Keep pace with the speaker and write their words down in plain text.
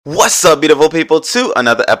What's up, beautiful people, to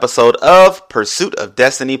another episode of Pursuit of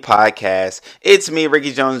Destiny podcast. It's me,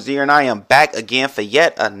 Ricky Jones Jr., and I am back again for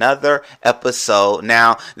yet another episode.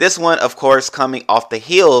 Now, this one, of course, coming off the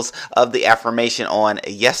heels of the affirmation on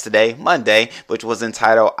yesterday, Monday, which was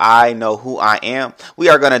entitled, I Know Who I Am. We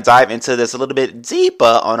are going to dive into this a little bit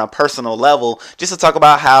deeper on a personal level, just to talk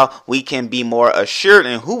about how we can be more assured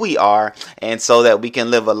in who we are, and so that we can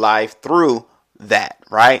live a life through that,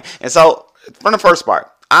 right? And so, from the first part,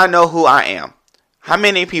 I know who I am. How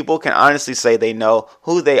many people can honestly say they know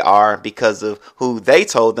who they are because of who they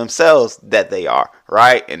told themselves that they are,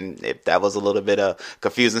 right? And if that was a little bit of a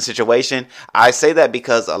confusing situation, I say that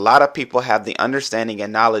because a lot of people have the understanding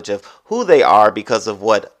and knowledge of who they are because of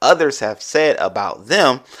what others have said about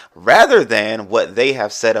them rather than what they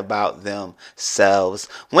have said about themselves.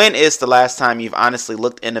 When is the last time you've honestly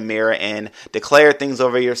looked in the mirror and declared things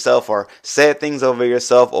over yourself, or said things over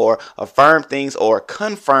yourself, or affirmed things or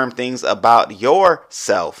confirmed things about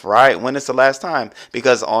yourself, right? When is the last time?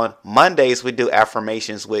 Because on Mondays we do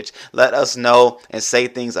affirmations which let us know and say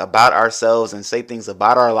things about ourselves and say things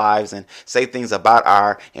about our lives and say things about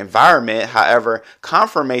our environment. However,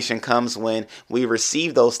 confirmation comes when we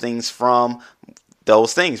receive those things from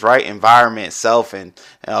those things, right? Environment, self, and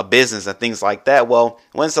business and things like that. Well,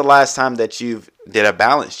 when's the last time that you've did a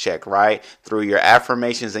balance check, right? Through your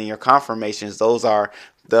affirmations and your confirmations. Those are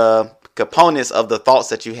the components of the thoughts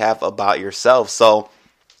that you have about yourself. So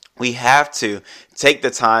we have to take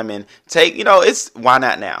the time and it's why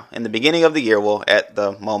not now? In the beginning of the year, well, at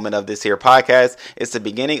the moment of this here podcast, it's the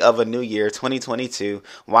beginning of a new year, 2022.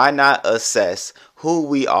 Why not assess who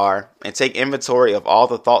we are and take inventory of all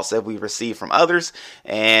the thoughts that we receive from others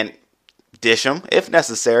and dish them if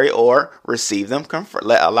necessary, or receive them,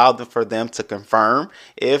 allow them for them to confirm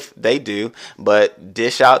if they do, but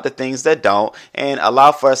dish out the things that don't, and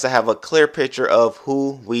allow for us to have a clear picture of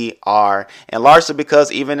who we are. And largely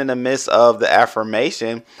because even in the midst of the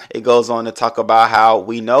affirmation, it goes on to talk about how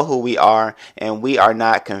we know who we are and we are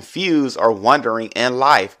not confused or wondering in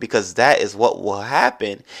life, because that is what will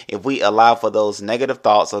happen if we allow for those negative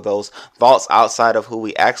thoughts or those thoughts outside of who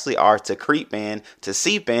we actually are to creep in, to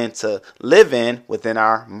seep in, to live in within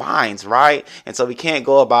our minds, right? And so we can't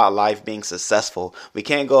go about life being successful. We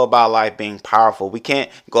can't go about life being powerful. We can't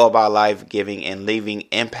go about life giving and leaving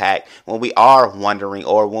impact when we are wondering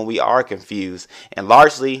or when we are confused. And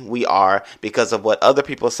largely we are because of what other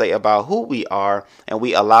people say about who we are, and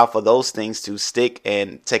we allow for those things to stick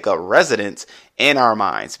and take up residence in our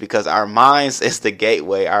minds, because our minds is the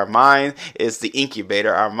gateway. Our mind is the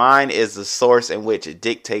incubator. Our mind is the source in which it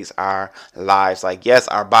dictates our lives. Like, yes,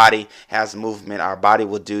 our body has movement. Our body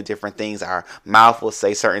will do different things. Our mouth will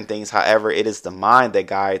say certain things. However, it is the mind that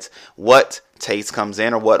guides what taste comes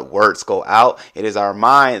in or what words go out. It is our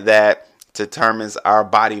mind that determines our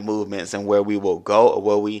body movements and where we will go or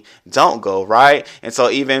where we don't go, right? And so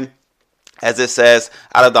even as it says,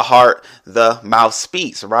 out of the heart, the mouth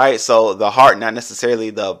speaks, right? So the heart, not necessarily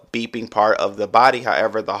the beeping part of the body,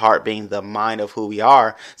 however, the heart being the mind of who we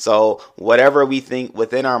are. So whatever we think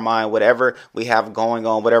within our mind, whatever we have going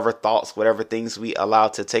on, whatever thoughts, whatever things we allow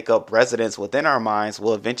to take up residence within our minds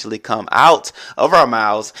will eventually come out of our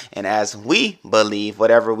mouths. And as we believe,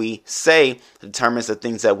 whatever we say determines the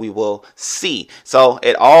things that we will see. So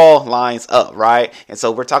it all lines up, right? And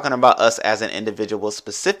so we're talking about us as an individual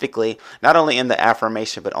specifically, not only in the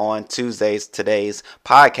affirmation, but on today's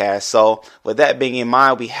podcast. So with that being in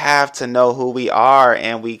mind, we have to know who we are,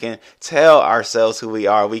 and we can tell ourselves who we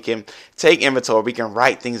are. We can take inventory. We can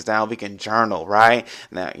write things down. We can journal, right?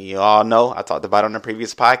 Now, you all know, I talked about it on the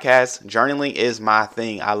previous podcast, journaling is my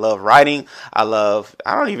thing. I love writing. I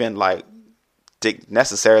don't even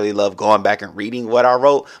necessarily love going back and reading what I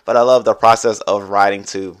wrote, but I love the process of writing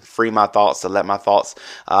to free my thoughts, to let my thoughts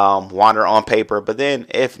wander on paper. But then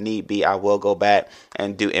if need be, I will go back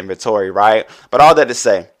and do inventory, right? But all that to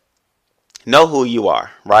say, know who you are,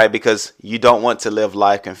 right? Because you don't want to live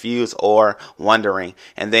life confused or wondering.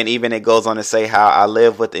 And then even it goes on to say how I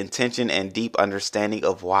live with intention and deep understanding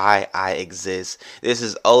of why I exist. This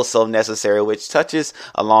is also necessary, which touches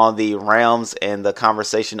along the realms and the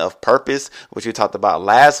conversation of purpose, which we talked about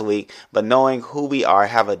last week. But knowing who we are,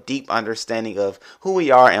 have a deep understanding of who we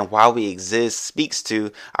are and why we exist, speaks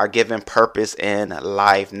to our given purpose in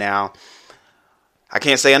life. Now, I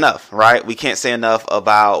can't say enough, right? We can't say enough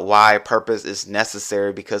about why purpose is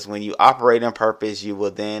necessary, because when you operate in purpose, you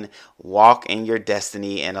will then walk in your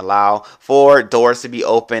destiny and allow for doors to be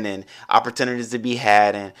open and opportunities to be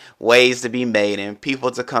had and ways to be made and people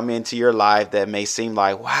to come into your life that may seem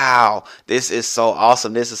like, wow, this is so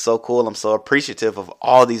awesome. This is so cool. I'm so appreciative of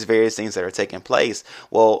all these various things that are taking place.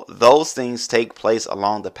 Well, those things take place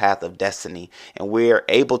along the path of destiny, and we're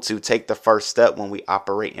able to take the first step when we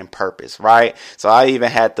operate in purpose, right? So I even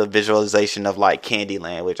had the visualization of like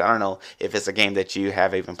Candyland, which I don't know if it's a game that you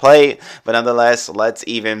have even played, but nonetheless, let's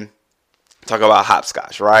even talk about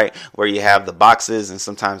hopscotch, right? Where you have the boxes and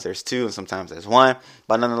sometimes there's two and sometimes there's one,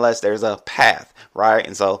 but nonetheless, there's a path, right?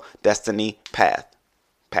 And so destiny, path,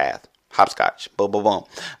 hopscotch, boom, boom, boom.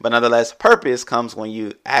 But nonetheless, purpose comes when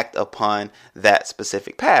you act upon that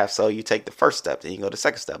specific path. So you take the first step, then you go to the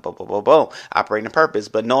second step, boom, boom, boom, boom, operating in purpose.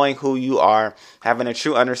 But knowing who you are, having a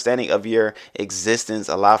true understanding of your existence,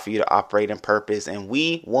 allow for you to operate in purpose. And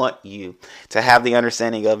we want you to have the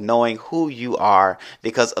understanding of knowing who you are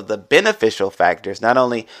because of the beneficial factors, not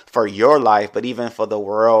only for your life, but even for the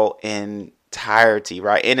world in entirety,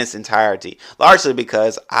 right? In its entirety, largely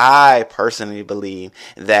because I personally believe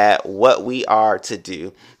that what we are to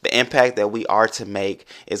do, the impact that we are to make,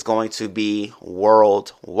 is going to be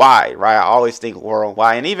worldwide, right? I always think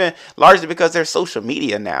worldwide, and even largely because there's social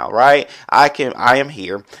media now, right? I am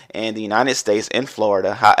here in the United States, in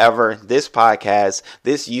Florida. However, this podcast,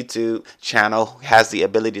 this YouTube channel has the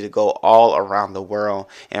ability to go all around the world.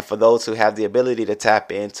 And for those who have the ability to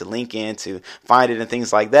tap in, to link in, to find it and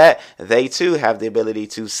things like that, they too have the ability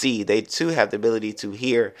to see. They too have the ability to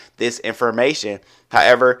hear this information.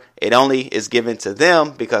 However, it only is given to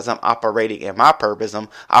them because I'm operating in my purpose. I'm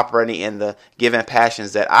operating in the given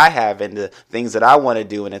passions that I have and the things that I want to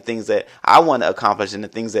do and the things that I want to accomplish and the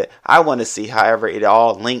things that I want to see. However, it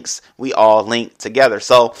all links. We all link together.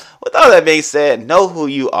 So with all that being said, know who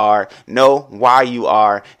you are, know why you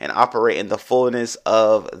are, and operate in the fullness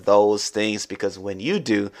of those things, because when you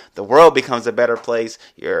do, the world becomes a better place,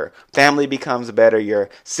 your family becomes better, your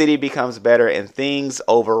city becomes better, and things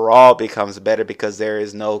overall becomes better because there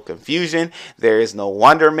is no confusion, there is no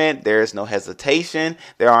wonderment, there is no hesitation.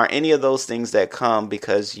 There aren't any of those things that come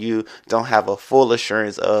because you don't have a full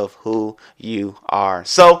assurance of who you are.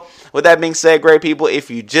 So with that being said, great people,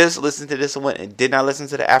 if you just listened to this one and did not listen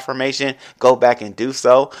to the affirmation, go back and do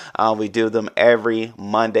so. We do them every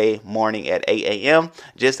Monday morning at 8 a.m.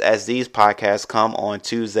 Just as these podcasts come on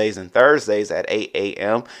Tuesdays and Thursdays at 8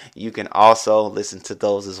 a.m. You can also listen to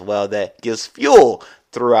those as well. That gives fuel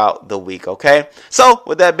throughout the week, okay? So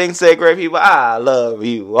with that being said, great people, I love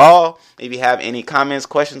you all. If you have any comments,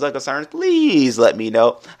 questions, or concerns, please let me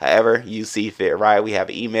know however you see fit, right? We have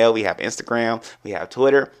email, we have Instagram, we have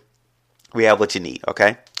Twitter, we have what you need,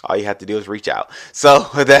 okay? All you have to do is reach out. So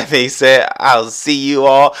with that being said, I'll see you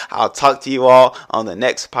all. I'll talk to you all on the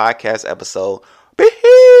next podcast episode.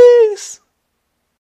 Peace.